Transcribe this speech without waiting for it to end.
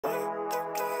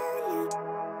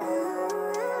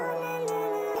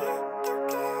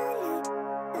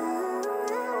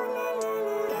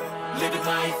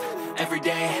Living life,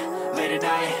 everyday, late at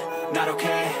night, not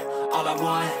okay. All I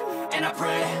want, and I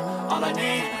pray, all I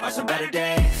need are some better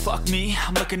days. Fuck me,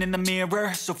 I'm looking in the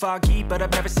mirror, so foggy, but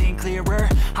I've never seen clearer.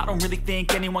 I don't really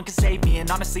think anyone can save me,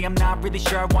 and honestly I'm not really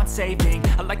sure I want saving.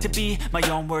 I like to be my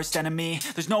own worst enemy.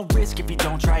 There's no risk if you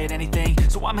don't try at anything,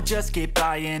 so I'ma just keep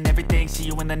buying everything. See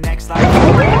you in the next life.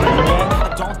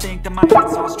 I don't think that my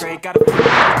head's all straight. Gotta feel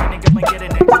like I'm gonna get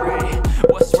an x-ray.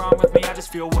 What's wrong with me? I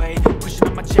just feel weight pushing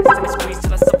on my chest and I squeeze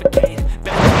till I suffocate.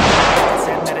 Better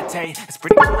and meditate. It's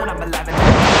pretty cool and I'm alive and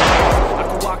I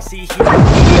can walk, see, hear. Late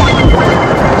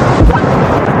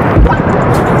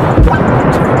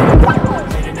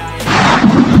at night,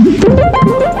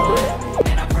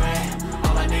 and I pray.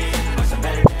 All I need are some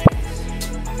better days.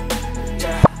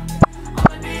 Yeah, all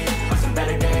I need are some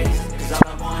better days. 'Cause all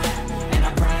I want, and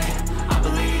I pray, I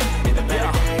believe in the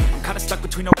better days. I'm kinda stuck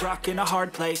between a rock and a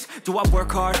hard place. Do I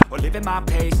work hard or live at my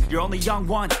pace? You're only young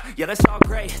once, yeah that's all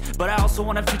great, but I also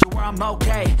want a future where I'm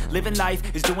okay. Living life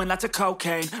is doing lots of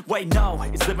cocaine. Wait no,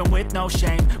 it's living with no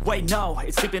shame. Wait no,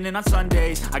 it's sleeping in on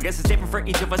Sundays. I guess it's different for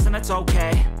each of us and that's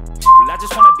okay. Well I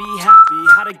just wanna be happy,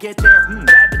 how to get there?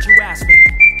 Glad that you asked me.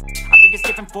 I think it's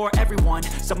different for everyone.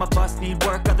 Some of us need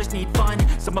work, others need fun.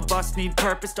 Some of us need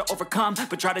purpose to overcome.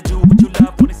 But try to do what you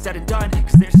love when it's said and done.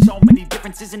 'Cause there's so many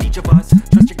differences in each of us.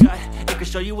 Trust your gut, it can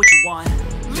show you what you want.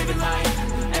 Living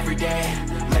life, everyday,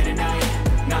 late at night,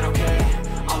 not okay.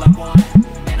 All I want,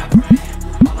 and I pray,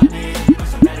 all I need are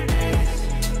some better days.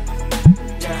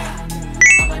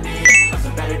 Yeah, all I need are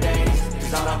some better days.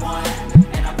 'Cause all I want,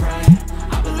 and I pray,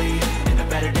 I believe in the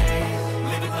better days.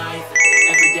 Living life,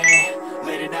 everyday,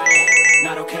 late at night,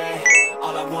 not okay.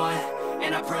 All I want,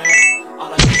 and I pray,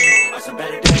 all I need are some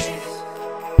better days.